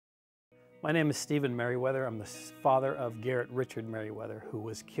My name is Stephen Merriweather. I'm the father of Garrett Richard Merriweather, who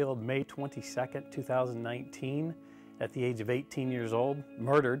was killed May 22nd, 2019, at the age of 18 years old,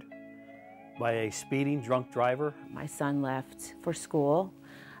 murdered by a speeding drunk driver. My son left for school.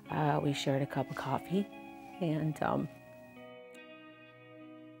 We shared a cup of coffee, and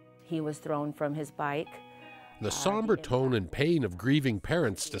he was thrown from his bike. The somber tone and pain of grieving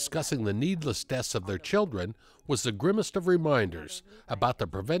parents discussing the needless deaths of their children was the grimmest of reminders about the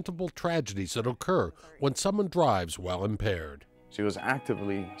preventable tragedies that occur when someone drives while impaired. She was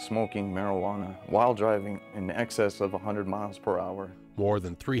actively smoking marijuana while driving in excess of 100 miles per hour. More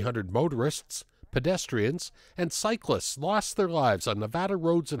than 300 motorists, pedestrians, and cyclists lost their lives on Nevada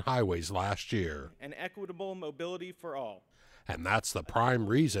roads and highways last year. And equitable mobility for all. And that's the prime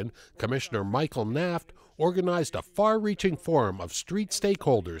reason Commissioner Michael Naft organized a far-reaching forum of street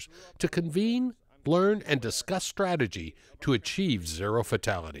stakeholders to convene, learn, and discuss strategy to achieve zero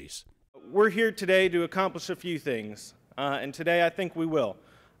fatalities. We're here today to accomplish a few things, and today I think we will.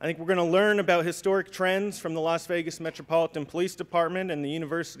 I think we're going to learn about historic trends from the Las Vegas Metropolitan Police Department and the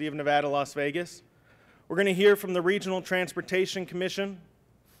University of Nevada, Las Vegas. We're going to hear from the Regional Transportation Commission,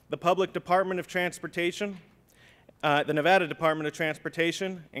 the Public Department of Transportation, the Nevada Department of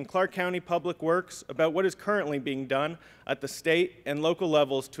Transportation, and Clark County Public Works about what is currently being done at the state and local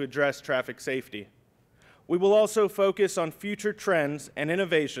levels to address traffic safety. We will also focus on future trends and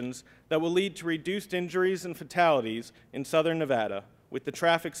innovations that will lead to reduced injuries and fatalities in Southern Nevada with the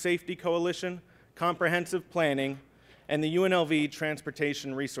Traffic Safety Coalition, Comprehensive Planning, and the UNLV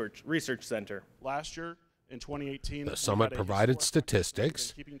Transportation Research Center. Last year, in 2018, the summit provided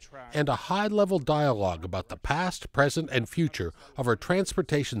statistics and a high-level dialogue about the past, present, and future of our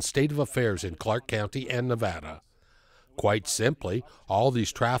transportation state of affairs in Clark County and Nevada. Quite simply, all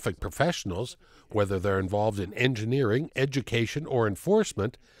these traffic professionals, whether they're involved in engineering, education, or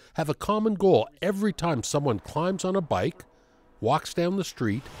enforcement, have a common goal every time someone climbs on a bike, walks down the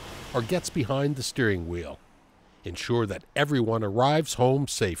street, or gets behind the steering wheel. Ensure that everyone arrives home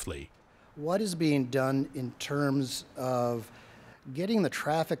safely. What is being done in terms of getting the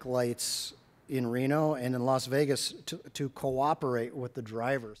traffic lights in Reno and in Las Vegas to cooperate with the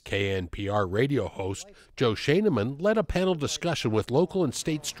drivers? KNPR radio host Joe Shaneman led a panel discussion with local and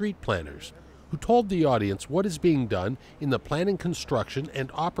state street planners who told the audience what is being done in the planning, construction,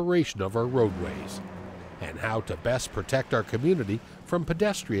 and operation of our roadways, and how to best protect our community from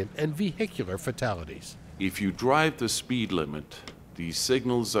pedestrian and vehicular fatalities. If you drive the speed limit, the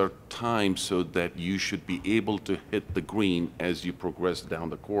signals are timed so that you should be able to hit the green as you progress down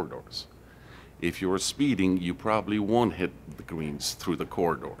the corridors. If you're speeding, you probably won't hit the greens through the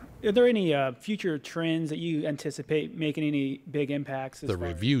corridor. Are there any future trends that you anticipate making any big impacts? The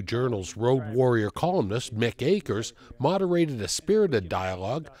Review Journal's Road Warrior columnist Mick Akers moderated a spirited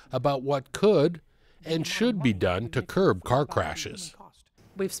dialogue about what could and should be done to curb car crashes.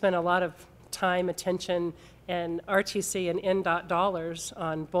 We've spent a lot of time, attention, and RTC and NDOT dollars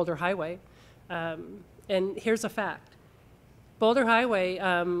on Boulder Highway. And here's a fact. Boulder Highway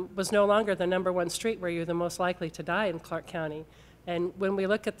was no longer the #1 street where you're the most likely to die in Clark County. And when we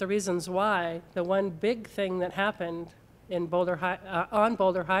look at the reasons why, the one big thing that happened in on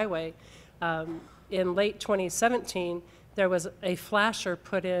Boulder Highway in late 2017, there was a flasher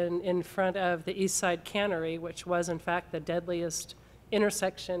put in front of the East Side Cannery, which was in fact the deadliest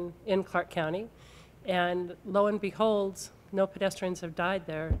intersection in Clark County. And lo and behold, no pedestrians have died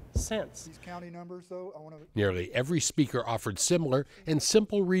there since. These county numbers, though, Nearly every speaker offered similar and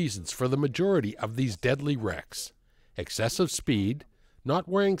simple reasons for the majority of these deadly wrecks: excessive speed, not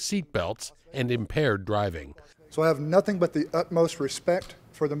wearing seat belts, and impaired driving. So I have nothing but the utmost respect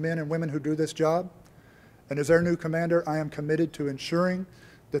for the men and women who do this job. And as their new commander, I am committed to ensuring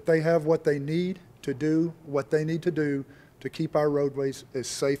that they have what they need to do what they need to do to keep our roadways as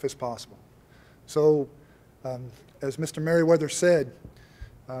safe as possible. So, as Mr. Merriweather said,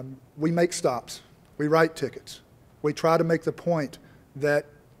 we make stops, we write tickets, we try to make the point that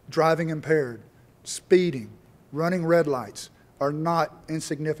driving impaired, speeding, running red lights are not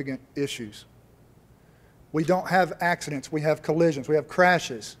insignificant issues. We don't have accidents, we have collisions, we have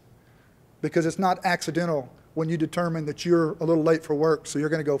crashes, because it's not accidental when you determine that you're a little late for work, so you're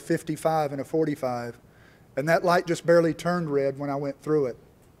going to go 55 in a 45, and that light just barely turned red when I went through it.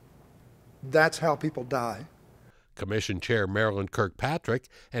 That's how people die. Commission Chair Marilyn Kirkpatrick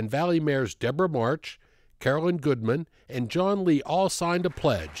and Valley Mayors Debra March, Carolyn Goodman, and John Lee all signed a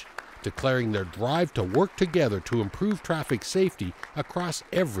pledge declaring their drive to work together to improve traffic safety across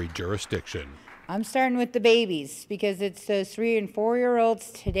every jurisdiction. I'm starting with the babies because it's those 3- and 4-year-olds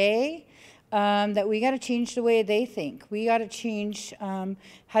today that we got to change the way they think. We got to change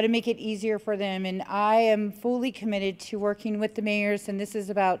how to make it easier for them. And I am fully committed to working with the mayors, and this is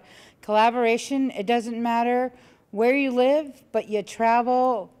about collaboration. It doesn't matter where you live, but you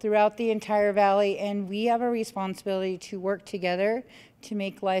travel throughout the entire valley, and we have a responsibility to work together to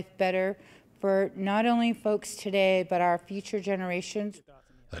make life better for not only folks today, but our future generations.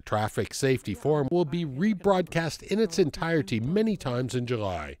 The Traffic Safety Forum will be rebroadcast in its entirety many times in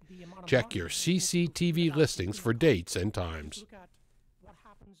July. Check your CCTV listings for dates and times.